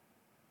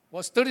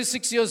 was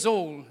 36 years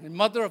old and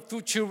mother of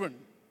 2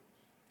 children.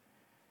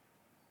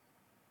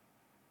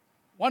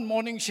 One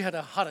morning, she had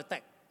a heart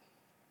attack.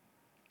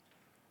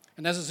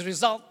 And as a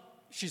result,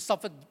 she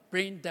suffered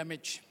brain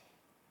damage.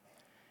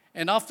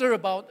 And after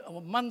about a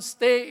month's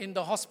stay in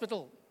the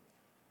hospital,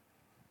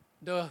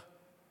 the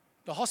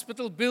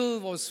hospital bill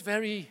was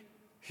very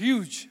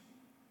huge.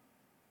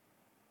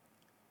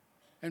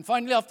 And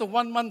finally, after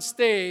 1 month's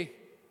stay,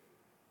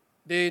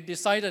 they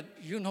decided,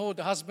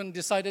 the husband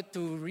decided to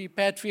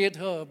repatriate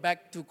her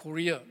back to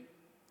Korea.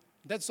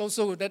 That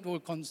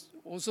will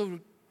also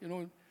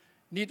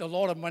need a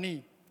lot of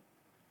money.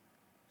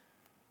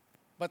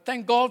 But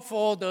thank God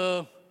for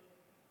the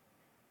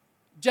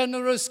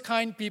generous,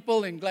 kind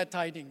people in Glad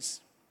Tidings.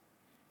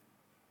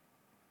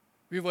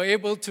 We were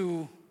able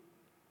to,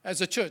 as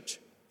a church,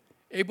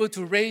 able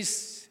to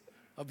raise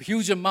a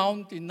huge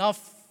amount,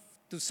 enough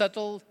to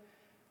settle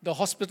the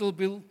hospital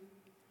bill,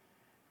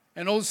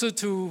 and also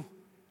to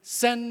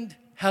send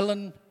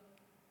Helen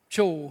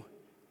Cho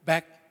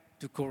back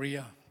to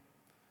Korea.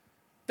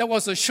 That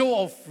was a show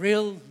of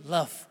real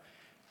love.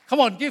 Come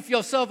on, give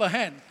yourself a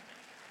hand.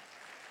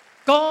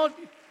 God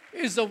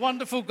is a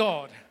wonderful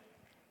God.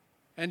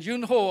 And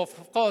Yoon Ho,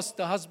 of course,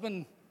 the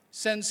husband,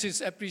 sends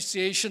his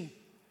appreciation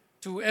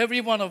to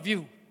every one of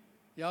you,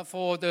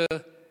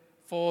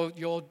 for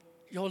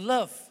your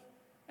love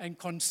and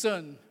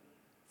concern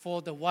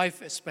for the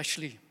wife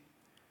especially.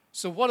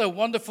 So what a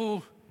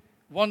wonderful,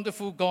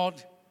 wonderful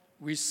God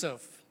we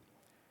serve.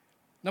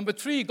 Number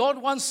 3,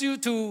 God wants you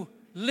to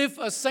live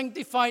a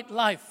sanctified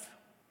life.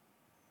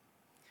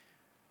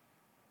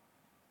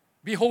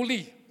 Be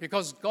holy,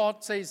 because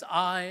God says,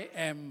 I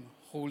am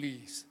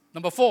holy.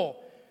 Number 4,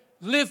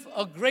 live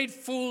a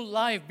grateful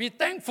life. Be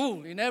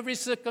thankful in every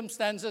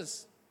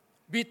circumstances.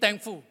 Be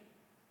thankful.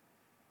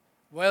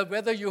 Well,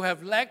 whether you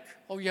have lack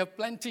or you have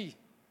plenty,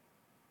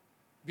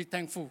 be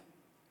thankful.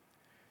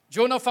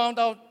 Jonah found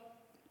out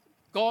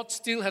God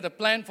still had a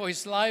plan for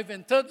his life.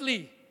 And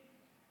thirdly,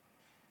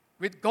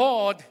 with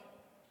God,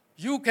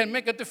 you can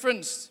make a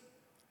difference.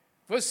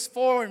 Verse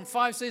 4 and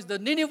 5 says, the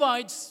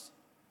Ninevites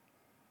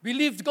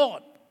believed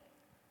God.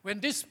 When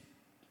this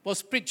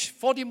was preached,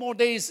 40 more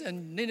days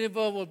and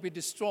Nineveh will be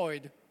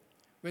destroyed.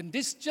 When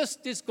this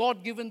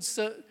God-given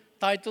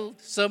title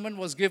sermon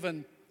was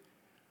given,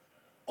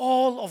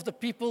 all of the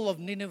people of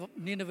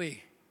Nineveh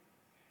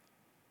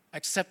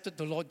accepted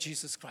the Lord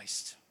Jesus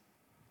Christ.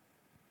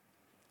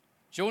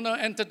 Jonah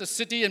entered the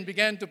city and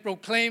began to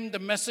proclaim the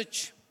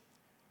message.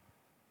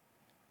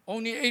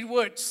 Only 8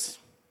 words,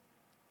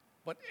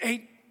 but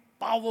 8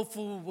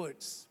 powerful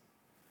words.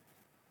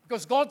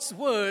 Because God's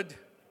word,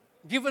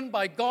 given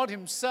by God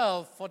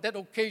himself for that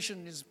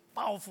occasion, is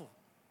powerful.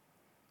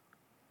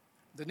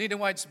 The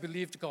Ninevites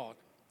believed God.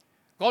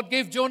 God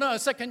gave Jonah a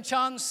second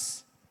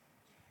chance,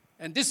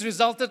 and this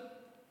resulted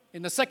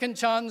in a second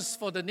chance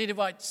for the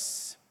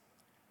Ninevites.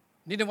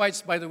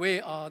 Ninevites, by the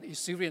way, are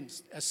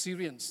Assyrians,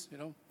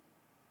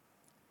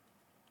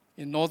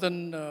 in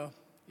northern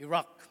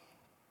Iraq.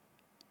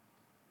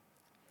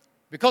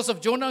 Because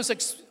of Jonah's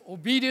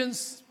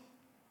obedience,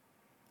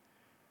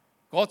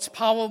 God's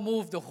power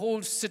moved the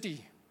whole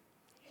city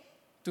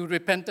to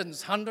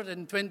repentance.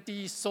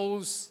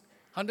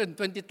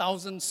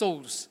 120,000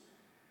 souls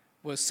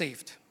were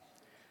saved.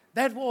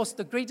 That was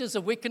the greatest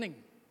awakening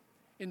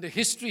in the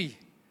history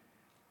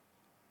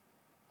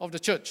of the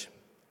church.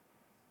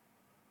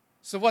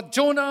 So what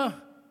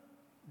Jonah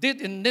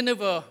did in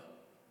Nineveh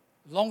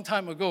a long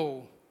time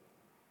ago,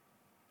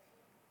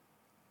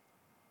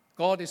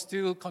 God is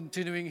still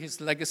continuing his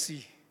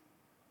legacy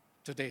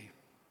today.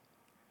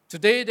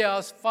 Today there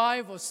are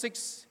 5 or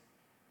 6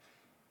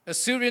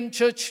 Assyrian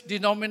church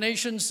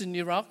denominations in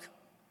Iraq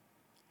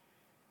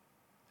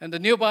and the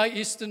nearby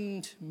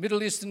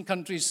Middle Eastern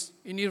countries.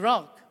 In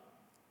Iraq,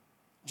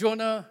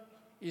 Jonah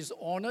is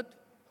honored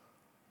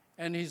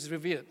and he's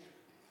revered.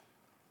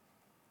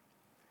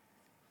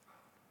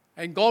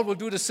 And God will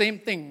do the same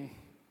thing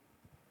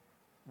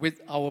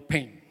with our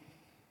pain.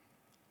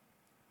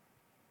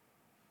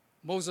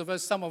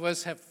 Some of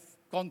us have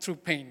gone through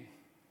pain.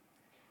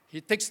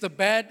 He takes the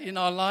bad in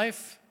our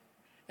life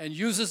and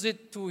uses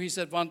it to his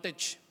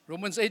advantage.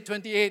 Romans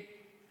 8:28,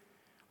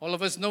 all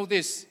of us know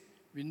this.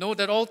 We know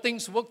that all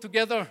things work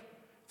together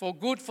for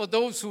good for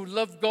those who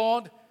love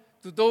God,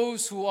 to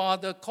those who are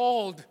the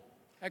called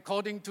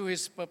according to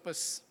his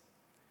purpose.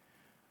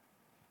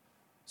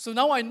 So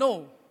now I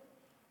know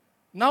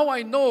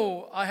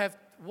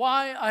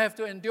why I have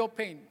to endure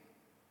pain.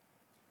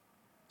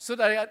 So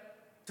that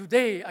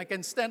today I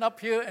can stand up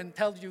here and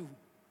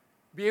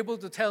be able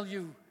to tell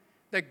you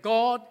that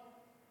God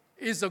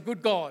is a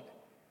good God,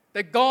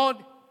 that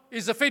God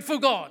is a faithful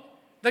God,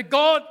 that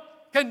God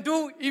can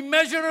do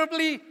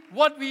immeasurably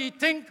what we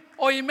think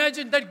or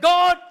imagine, that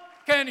God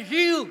can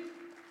heal.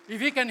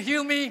 If he can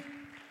heal me,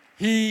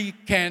 he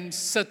can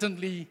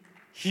certainly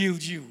heal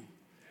you.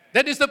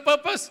 That is the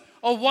purpose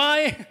of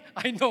why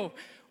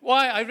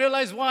I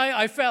realized why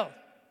I fell,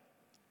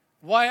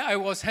 why I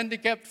was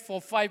handicapped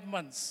for 5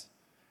 months.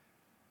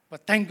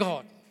 But thank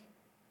God,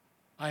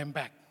 I am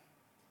back.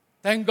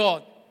 Thank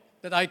God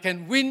that I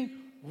can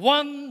win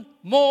one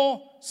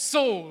more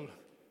soul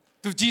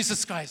to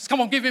Jesus Christ.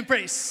 Come on, give him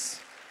praise.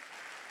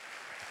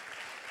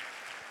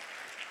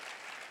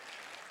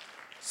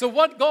 So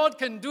what God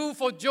can do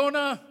for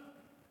Jonah,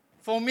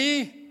 for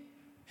me,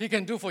 he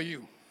can do for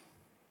you.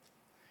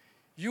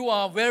 You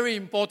are very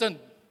important.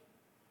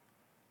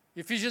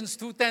 Ephesians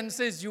 2:10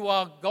 says you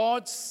are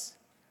God's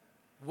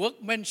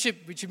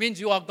workmanship, which means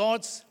you are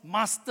God's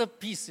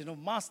masterpiece,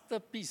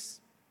 masterpiece.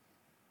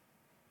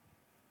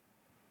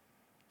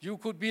 You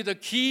could be the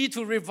key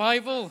to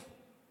revival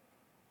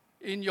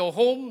in your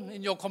home,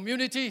 in your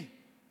community,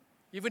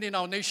 even in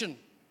our nation.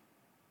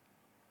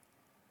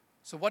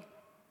 So what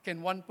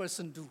can one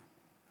person do?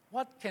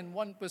 What can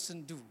one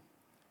person do?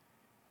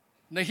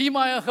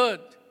 Nehemiah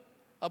heard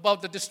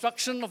about the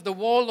destruction of the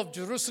wall of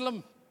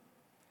Jerusalem,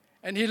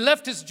 and he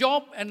left his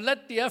job and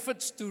led the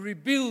efforts to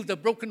rebuild the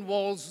broken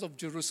walls of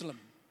Jerusalem.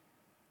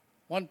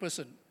 One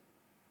person.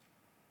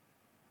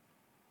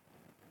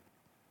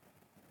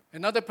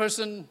 Another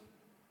person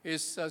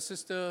is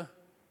Sister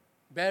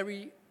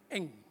Barry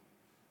Eng,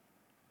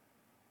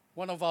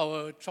 one of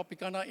our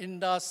Tropicana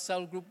Indah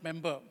cell group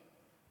member.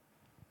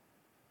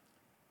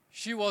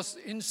 She was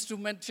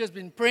instrumental. She has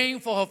been praying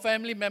for her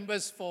family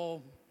members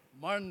for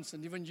months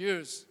and even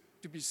years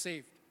to be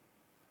saved.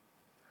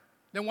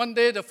 Then one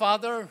day the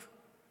father,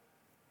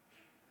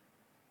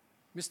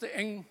 Mr.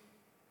 Eng,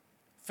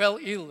 fell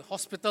ill,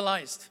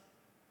 hospitalized.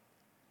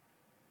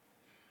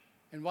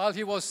 And while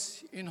he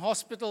was in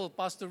hospital,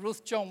 Pastor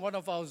Ruth Chong, one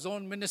of our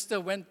zone ministers,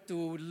 went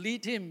to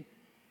lead him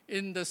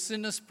in the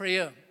sinner's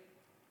prayer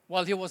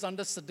while he was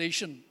under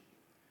sedation.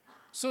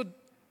 So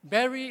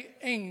Barry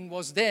Eng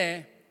was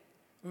there.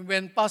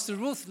 When Pastor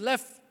Ruth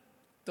left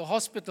the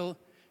hospital,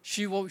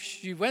 she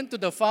went to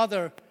the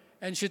father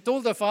and she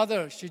told the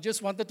father she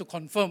just wanted to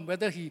confirm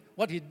whether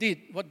what he did,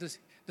 what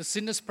the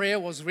sinner's prayer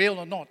was real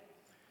or not.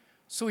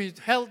 So he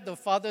held the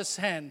father's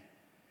hand,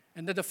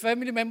 and then the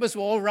family members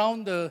were all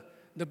around the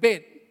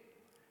bed.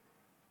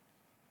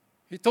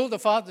 She told the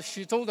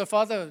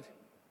father,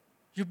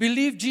 you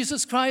believe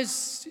Jesus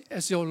Christ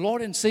as your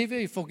Lord and Savior,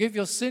 He forgave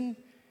your sin?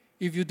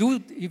 If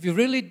you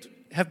really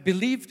have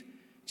believed,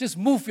 just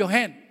move your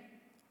hand.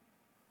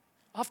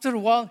 After a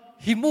while,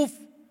 he moved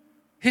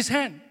his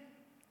hand.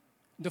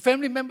 The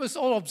family members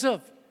all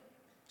observed.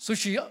 So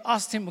she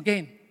asked him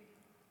again,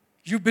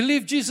 you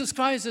believe Jesus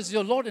Christ as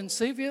your Lord and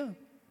Savior?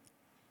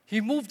 He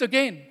moved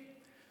again.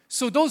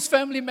 So those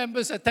family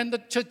members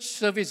attended church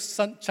service,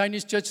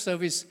 Chinese church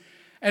service,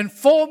 and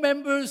 4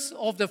 members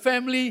of the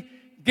family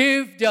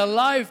gave their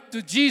life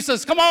to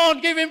Jesus. Come on,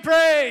 give him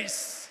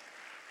praise.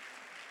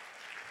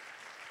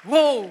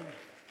 Whoa.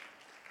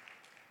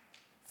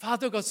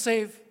 Father got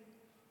saved.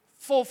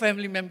 4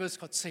 family members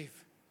got saved.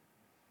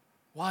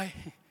 Why?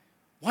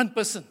 One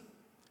person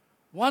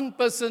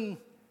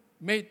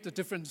made the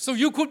difference. So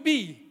you could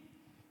be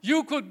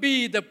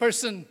the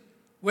person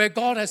where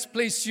God has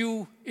placed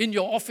you in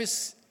your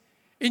office,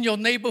 in your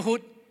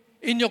neighborhood,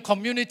 in your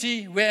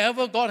community,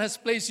 wherever God has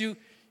placed you,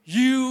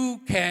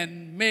 you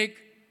can make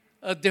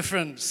a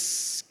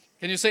difference.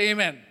 Can you say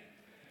amen?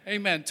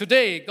 Amen.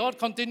 Today, God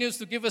continues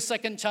to give us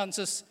second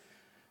chances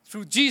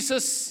through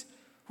Jesus,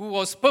 who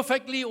was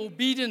perfectly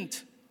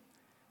obedient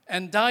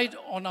and died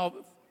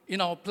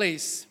in our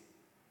place.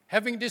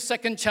 Having this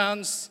second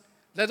chance,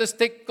 let us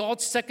take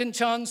God's second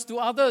chance to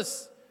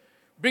others,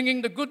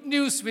 bringing the good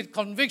news with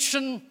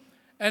conviction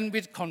and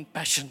with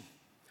compassion.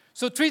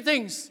 So 3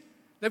 things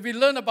that we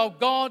learn about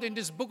God in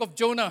this book of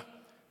Jonah.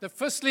 That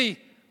firstly,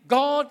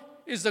 God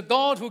is the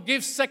God who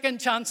gives second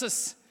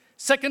chances.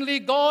 Secondly,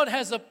 God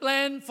has a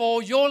plan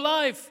for your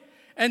life.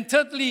 And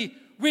thirdly,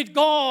 with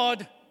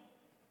God,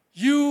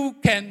 you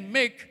can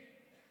make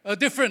a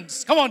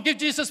difference. Come on, give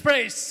Jesus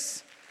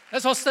praise.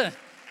 Let's all stand.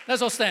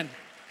 Let's all stand.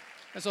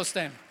 Let's all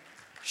stand.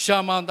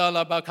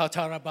 Shamandala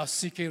bakatara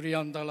basikiri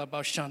andala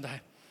bashandai.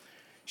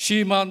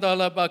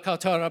 Shimandala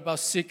bakatara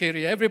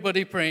basikiri.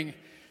 Everybody praying.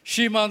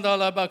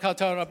 Shimandala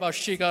bakatara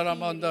bashigara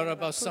mandara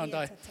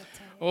basandai.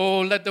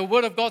 Oh, let the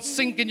word of God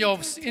sink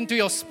into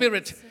your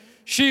spirit.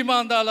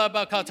 Shimandala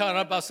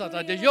bakatara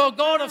basandai. You're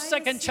God of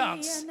second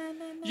chance.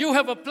 You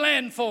have a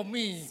plan for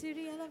me.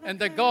 And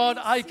that God,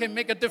 I can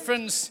make a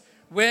difference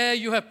where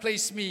you have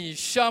placed me.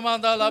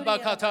 Shamandala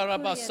bakatara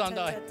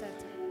basandai.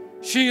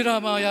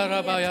 Shiramaya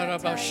rabaya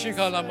rabba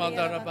shigala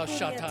mandara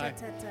bashatai.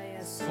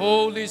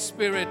 Holy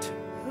Spirit,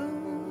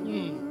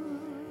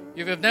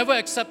 if you have never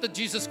accepted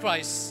Jesus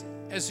Christ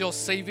as your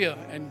Savior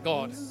and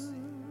God,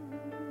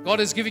 God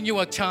is giving you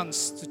a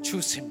chance to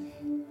choose Him.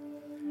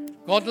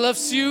 God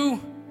loves you.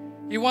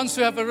 He wants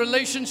to have a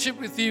relationship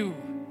with you.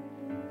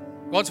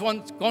 God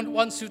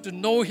wants you to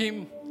know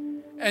Him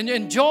and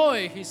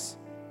enjoy His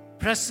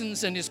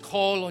presence and His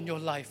call on your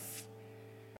life.